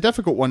 It's a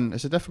difficult one.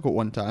 It's a difficult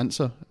one to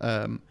answer.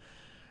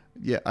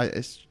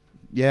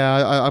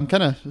 I'm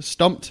kind of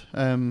stumped.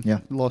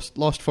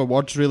 Lost for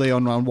words really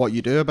on what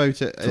you do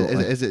about it.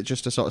 Totally. Is it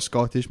just a sort of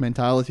Scottish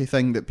mentality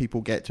thing that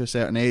people get to a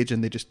certain age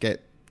and they just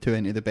get too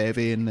into the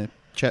bevy and the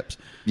chips?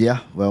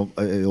 Yeah, well,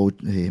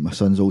 my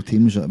son's old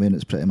teams, you know what I mean?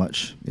 It's pretty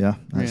much, that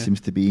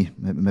seems to be,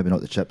 maybe not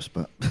the chips,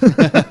 but...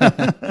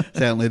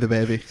 Certainly the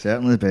bevy.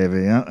 Certainly the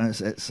bevy, yeah.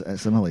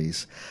 It's a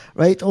malaise.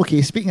 Right,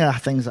 okay, speaking of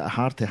things that are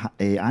hard to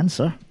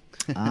answer...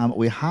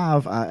 we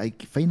have a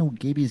final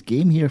Gaby's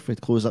game here for to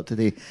close up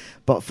today,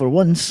 but for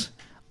once,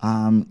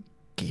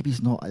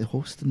 Gaby's not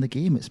hosting the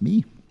game. It's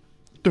me.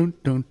 dun,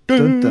 dun,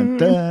 Dun, dun. dun,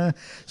 dun.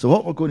 So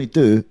what we're going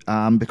to do,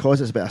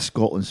 because it's a bit of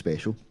Scotland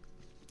special,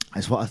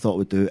 is what I thought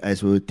we'd do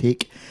is we would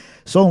take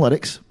song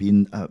lyrics,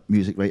 being a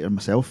music writer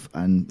myself,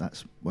 and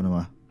that's one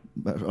of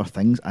our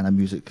things, and a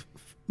music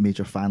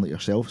major fan like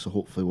yourself, so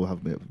hopefully we'll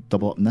have a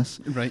double up in this.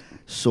 Right.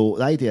 So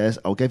the idea is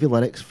I'll give you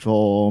lyrics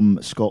from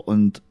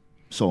Scotland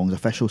songs,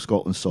 official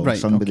Scotland songs, Right,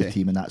 sung by the okay.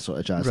 team and that sort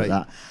of jazz Right.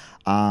 like that.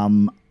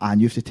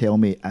 And you have to tell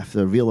me if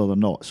they're real or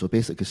not. So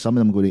basically, some of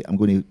them I'm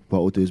going to what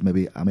I'll do is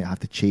maybe I might have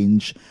to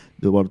change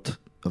the word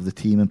of the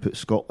team and put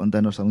Scotland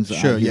in or something.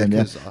 Like Sure, that here yeah, and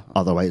there. 'cause,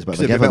 Otherwise, but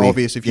Because it'd be a bit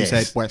obvious if you Yes.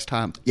 said West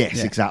Ham. Yes,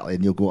 Yeah. exactly,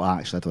 and you'll go,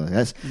 actually, I don't think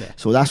it is. Yeah.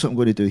 So that's what I'm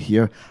going to do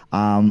here.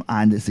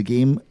 And it's a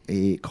game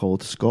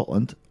called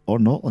Scotland or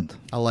Notland.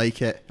 I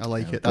like it. I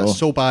like it. go. That's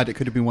so bad it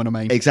could have been one of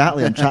mine.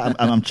 Exactly,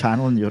 I'm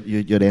channeling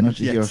your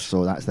energy here, Yes.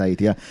 so that's the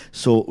idea.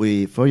 So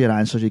for your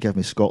answers, you give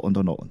me Scotland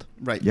or Notland.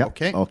 Right, Yep.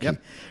 okay, Okay.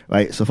 yep.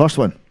 Right, so first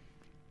one.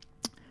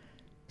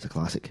 It's a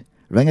classic.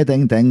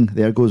 Ring-a-ding-ding,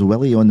 there goes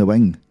Willie on the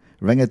wing.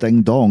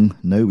 Ring-a-ding-dong,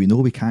 now we know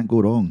we can't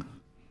go wrong.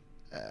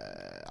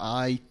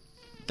 I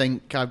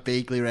think I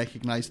vaguely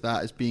recognise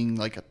that as being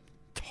like a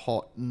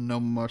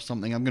Tottenham or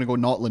something. I'm going to go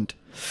Notland.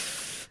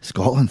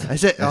 Scotland.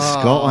 Is it? It's Ah.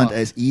 Scotland.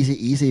 It's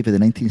easy by the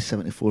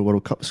 1974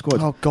 World Cup squad.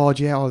 Oh God,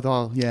 yeah,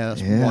 yeah,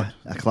 that's Yeah, one.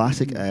 a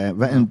classic.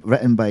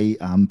 Written by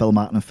Bill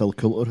Martin and Phil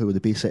Coulter, who were the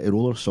Bay City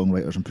Rollers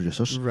songwriters and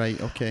producers. Right,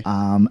 okay.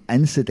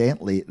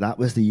 Incidentally, that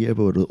was the year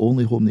we were the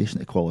only home nation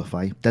to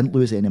qualify. Didn't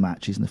lose any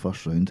matches in the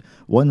first round.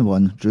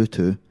 1-1, drew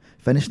 2.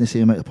 Finished in the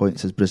same amount of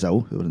points as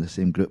Brazil, who were in the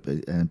same group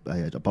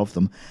above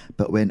them,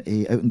 but went out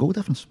in goal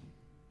difference.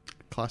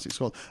 Classic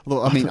Scotland.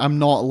 Although, I mean, I'm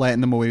not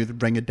letting them away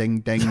with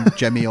ring-a-ding-ding,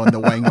 Jimmy on the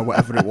wing or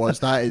whatever it was.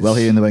 That is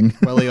Willie in the wing.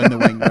 Willie on the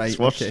wing, right? It's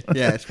worse. Okay.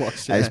 Yeah, it's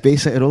worse. Yeah, It's Bay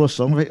City Rollers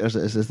songwriters.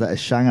 It's that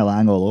it's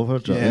Shang-a-lang all over.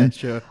 Do you know what I yeah, mean?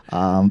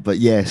 sure. But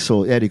yeah,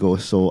 so there you go.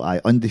 So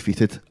I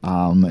undefeated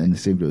in the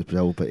same group as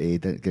Brazil, but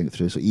didn't get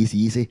through. So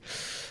easy.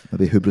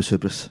 Maybe Hubris. They're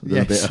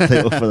a Yes. better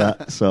title for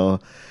that. So,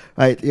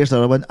 right, here's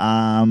the other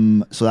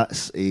one. So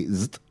that's a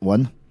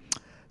one.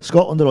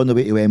 Scotland are on the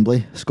way to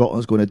Wembley.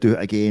 Scotland's going to do it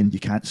again. You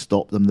can't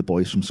stop them, the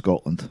boys from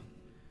Scotland.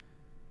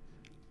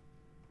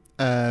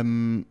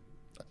 You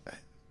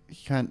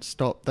can't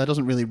stop. That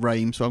doesn't really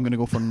rhyme, so I'm going to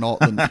go for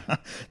Notland.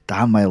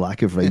 Damn my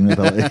lack of rhyming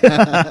ability.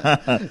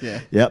 Yeah.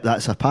 Yep,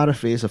 that's a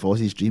paraphrase of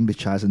Ozzy's Dream by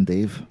Chaz and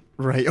Dave.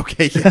 Right,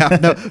 okay, yeah.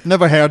 I've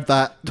never heard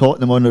that.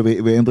 Tottenham on their way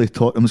to Wembley.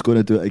 Tottenham's going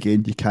to do it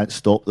again. You can't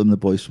stop them, the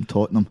boys from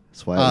Tottenham.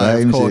 That's why it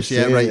rhymes. Of course, you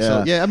yeah, say, right.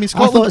 So, yeah, I mean,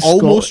 thought Scotland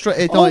almost...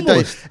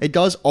 Almost. It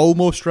does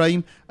almost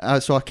rhyme,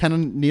 so I kind of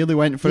nearly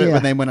went for it, Yeah.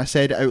 but then when I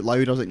said it out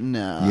loud, I was like,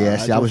 nah. Yeah,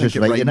 see, I don't was think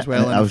just writing rhymes it,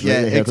 well and I was enough.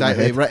 really Yeah, ahead of my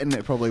exactly. head. Written,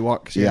 it probably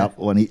works. Yeah, Yeah.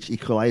 on each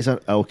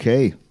equaliser.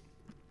 Okay.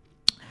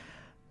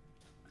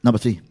 Number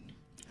 3.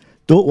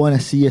 Don't want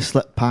to see you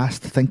slip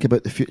past. Think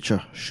about the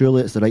future.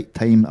 Surely it's the right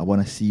time. I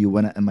want to see you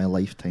win it in my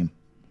lifetime.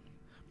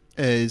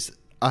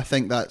 I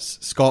think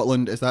that's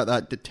Scotland. Is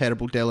that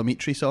terrible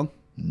Delamitri song?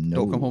 No.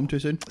 Don't come home too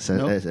soon.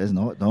 It is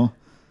not, no.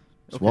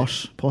 It's Okay.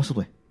 worse,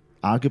 possibly.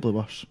 Arguably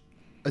worse.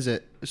 Is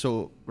it?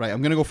 So right,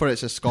 I'm going to go for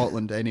it. It's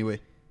Scotland anyway.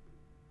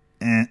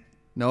 Eh.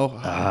 No,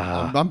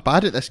 I'm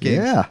bad at this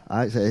game. Yeah,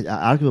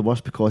 arguably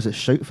worse because it's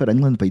Shout for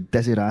England by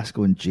Dizzy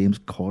Rascal and James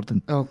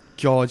Corden. Oh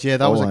God, yeah,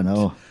 that was. I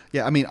know.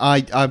 Yeah, I mean,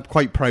 I'm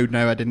quite proud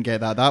now. I didn't get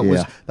that.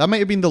 That might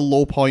have been the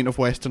low point of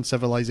Western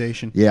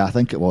civilization. Yeah, I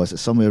think it was.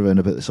 It's somewhere around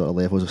about the sort of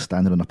levels of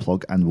standing on a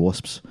plug and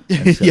wasps.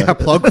 Yeah, a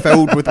plug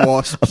filled with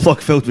wasps. A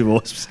plug filled with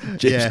wasps.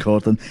 James Yeah.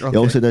 Corden. He Okay.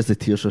 also does the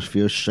Tears for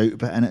Fears shout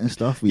bit in it and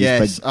stuff. with his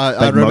Yes, big- I big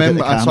mug at remember.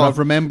 the I sort camera. of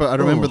remember. I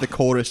remember Oh. the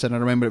chorus, and I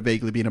remember it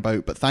vaguely being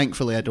about. But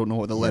thankfully, I don't know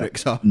what the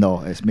lyrics are.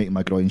 No, it's making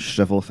my groin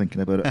shrivel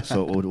thinking about it.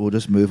 So we'll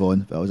just move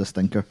on. That was a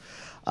stinker.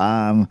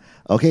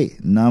 Okay,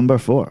 number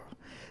 4.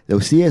 They'll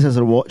see us as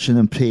they're watching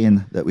and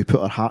praying that we put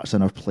our hearts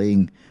in our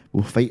playing.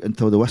 We'll fight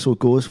until the whistle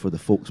goes for the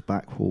folks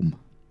back home.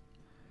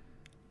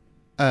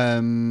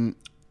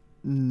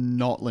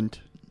 Notland.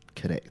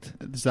 Correct.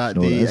 Is that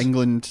No, it the is.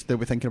 England that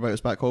we're thinking about is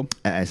back home?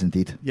 It is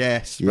indeed.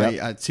 Yes, Yep. right.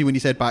 I see when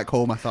you said back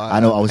home, I thought I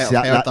know. I've heard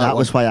That one.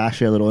 was why I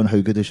asked you earlier on how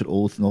good is your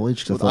old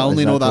knowledge. 'cause I thought,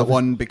 only is know that what it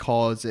one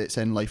because it's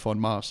in Life on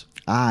Mars.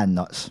 is?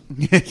 Nuts.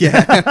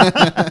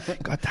 Yeah.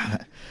 God damn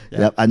it. Yeah.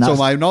 Yep, and So that's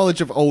my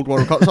knowledge of old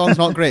World Cup songs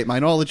not great. My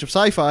knowledge of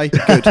sci-fi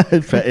good.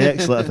 pretty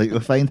excellent. I think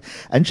we'll find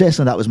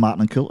interesting. That was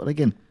Martin and Coulter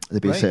again, the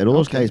Bay Right, City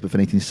Rollers okay. guys, but for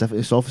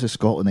 1970. So obviously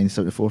Scotland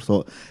 1974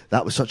 thought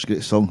that was such a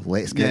great song.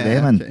 Let's get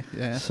Yeah, them in. okay,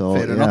 yeah, So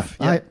fair enough,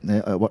 yeah. Aye,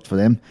 yeah, it worked for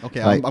them.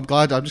 Okay, Right. I'm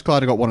glad. I'm just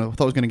glad I got one. I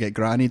thought I was going to get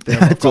grannied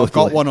there. I've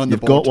got one on the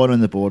You've board. got one on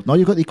the board. No,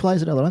 you've got the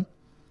equaliser the other one.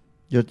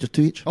 You're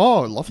 2 each.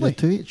 Oh, You're lovely.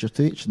 2 each. You're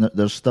 2 each. And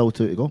there's still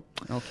 2 to go.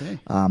 Okay.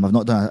 I've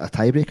not done a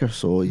tiebreaker,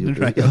 so you,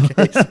 Right.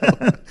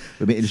 Okay.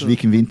 we may just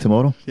reconvene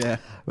tomorrow. Yeah.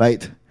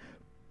 Right.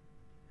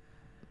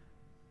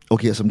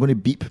 Okay, so I'm going to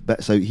beep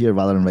bits out here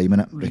rather than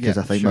rhyming it because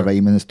Yeah, I think sure. my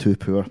rhyming is too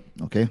poor.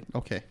 Okay.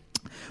 Okay.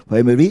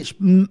 When we reach,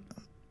 we're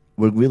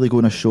really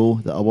going to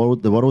show that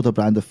the world a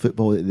brand of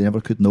football that they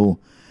never could know.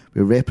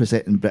 We're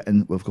representing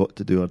Britain. We've got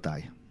to do or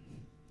die.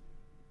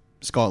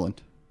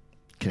 Scotland.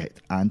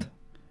 Correct. And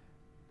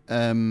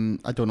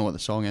I don't know what the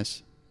song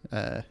is.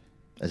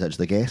 Is that just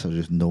a guess or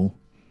just no?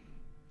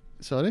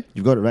 Sorry?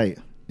 You've got it right.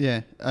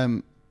 Yeah.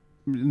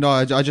 No,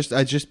 I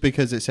just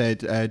because it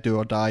said do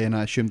or die, and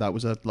I assumed that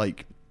was a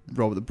like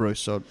Robert the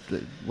Bruce or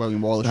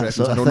William Wallace That's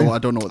reference. I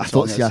don't know what the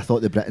song is. I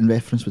thought the Britain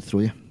reference would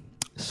throw you.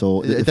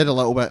 So It did a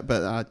little bit,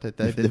 but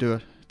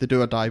they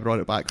do or die brought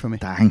it back for me.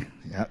 Dang,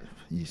 yeah,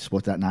 you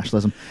spotted that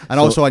nationalism. And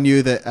also I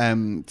knew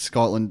that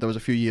Scotland, there was a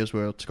few years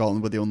where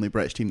Scotland were the only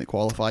British team that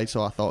qualified,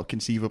 so I thought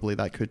conceivably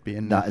that could be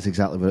in there. That is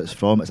exactly where it's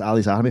from. It's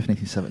Ali's Army from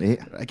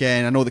 1978.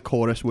 Again, I know the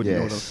chorus wouldn't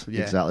know Yes, the,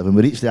 yeah. exactly. When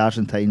we reach the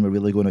Argentine, we're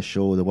really going to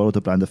show the world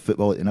a brand of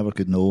football that they never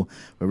could know.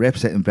 We're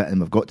representing Britain.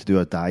 We've got to do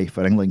or die.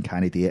 For England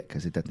can't do it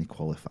because they didn't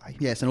qualify.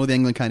 Yes, I know the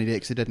England candidate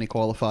because they didn't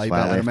qualify, That's why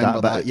but I I left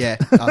remember that that.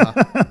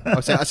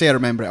 Yeah, I say I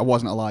remember it. I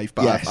wasn't alive,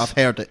 but Yes. I've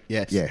heard it.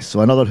 Yes. Yes, so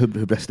another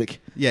hubristic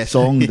Yes.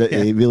 song that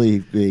Yeah. really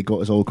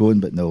got us all going,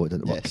 but no, it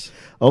didn't work. Yes.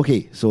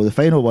 Okay, so the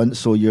final one.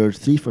 So you're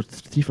 3 for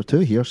 2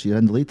 here, so you're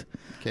in the lead.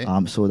 Okay.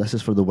 So this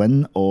is for the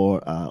win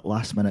or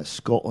last minute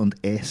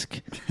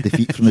Scotland-esque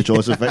defeat from the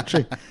jaws of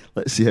victory.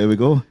 Let's see how we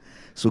go.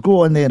 So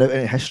go on there out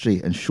into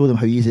history and show them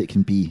how easy it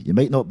can be. You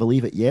might not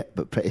believe it yet,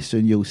 but pretty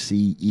soon you'll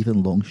see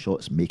even long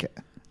shots make it.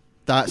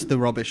 That's the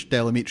rubbish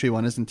Delamitri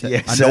one, isn't it?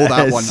 Yes, I know it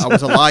that is. one. I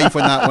was alive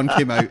when that one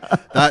came out.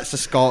 That's the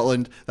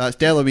Scotland. That's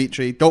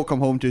Delamitri. Don't Come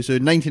Home Too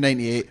Soon.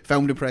 1998.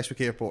 Filmed in Prestwick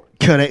Airport.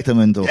 Correct,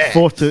 Amundo. Yes.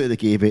 4-2 to the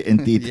Gaby.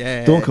 Indeed.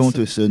 Yes. Don't Come Home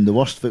Too Soon. The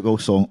worst football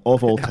song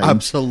of all time.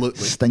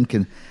 Absolutely.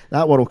 Stinking.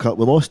 That World Cup,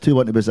 we lost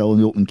 2-1 to Brazil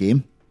in the open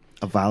game.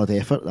 A valid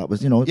effort. That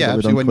was, Yeah, we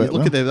absolutely. done When you quite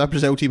look well. at that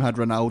Brazil team had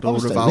Ronaldo, That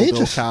was Rivaldo,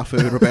 outrageous.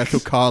 Cafu, Roberto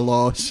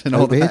Carlos, and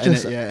all that in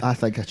Outrageous. it. Yeah. I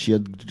think I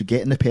cheered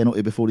getting the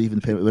penalty before even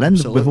the penalty went in.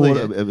 Absolutely, Before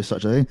yeah. it was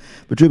such a thing.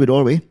 We drew with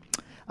Norway,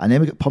 and then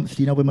we got pumped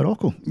 3-0 with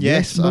Morocco.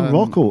 Yes,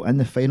 Morocco in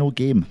the final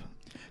game.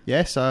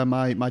 Yes,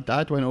 my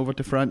dad went over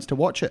to France to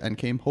watch it and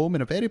came home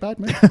in a very bad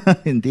mood.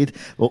 Indeed.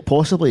 Well,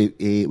 possibly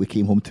we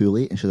came home too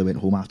late and should have went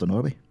home after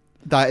Norway.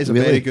 That is a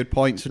Really? very good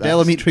point. So That's-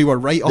 Delamitri were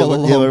right all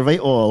along. They were right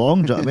all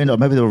along. Do you know what I mean? Or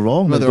maybe they were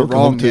wrong. Well, Maybe they were don't come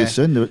home wrong, too yeah.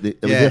 soon.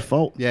 It was their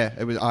fault. Yeah,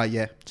 it was.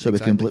 Yeah. So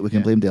exactly, we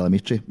can blame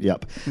Delamitri.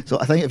 Yep. So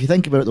I think if you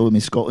think about it though, I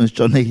mean Scotland's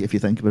journey, if you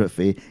think about it,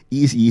 Faye,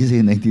 easy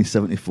in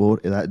 1974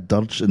 to that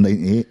dirge in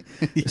 98.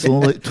 It's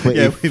only like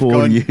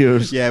 24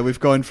 years. Yeah, we've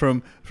gone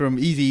from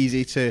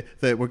easy to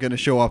that we're going to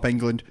show up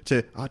England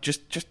to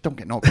just don't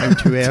get knocked out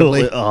too early.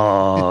 Totally.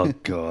 Oh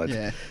God.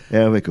 Yeah.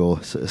 There we go.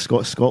 So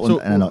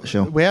Scotland in a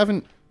nutshell. We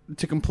haven't,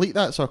 to complete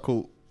that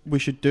circle, we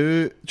should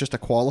do just a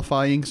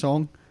qualifying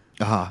song.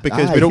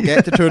 Because Aye. we don't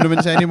get to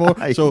tournaments anymore.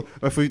 Aye. So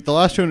if the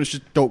last tournaments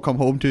just don't come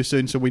home too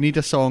soon, so we need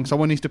a song.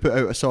 Someone needs to put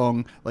out a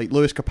song like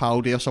Lewis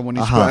Capaldi, or someone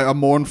needs to put out a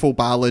mournful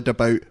ballad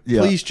about. Yeah.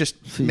 Please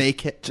just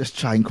make it. Just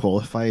try and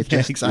qualify.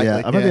 Just, exactly,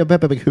 Yeah, maybe yeah. a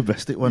bit of a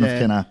hubristic one Yeah. of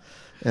kind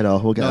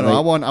of, we'll get it No,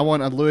 right. I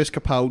want a Lewis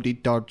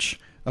Capaldi dirge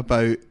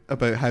about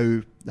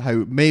how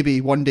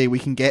maybe one day we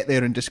can get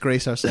there and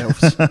disgrace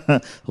ourselves.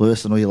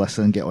 Lewis, I know you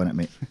listen. Get on it,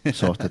 mate.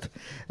 Sorted.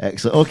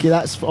 Excellent. Okay,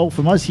 that's all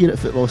from us here at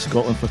Football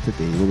Scotland for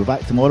today. We'll be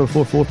back tomorrow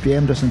before 4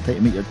 p.m. just in time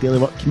to make your daily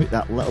work commute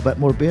that little bit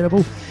more bearable.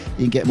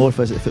 You can get more,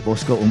 visit the Football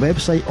Scotland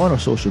website, on our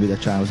social media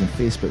channels on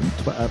Facebook and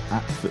Twitter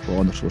at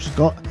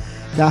 @football_Scot.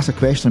 To ask a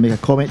question or make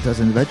a comment to us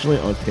individually,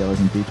 or tell us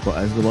indeed what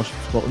is the worst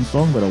Scotland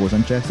song, we're always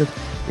interested.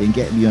 You can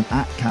get me on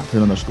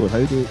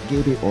 @Captain_Howdy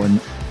Gaby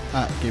on.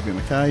 At Gabriel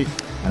Mackay.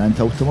 And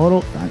until tomorrow,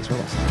 thanks for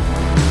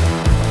listening.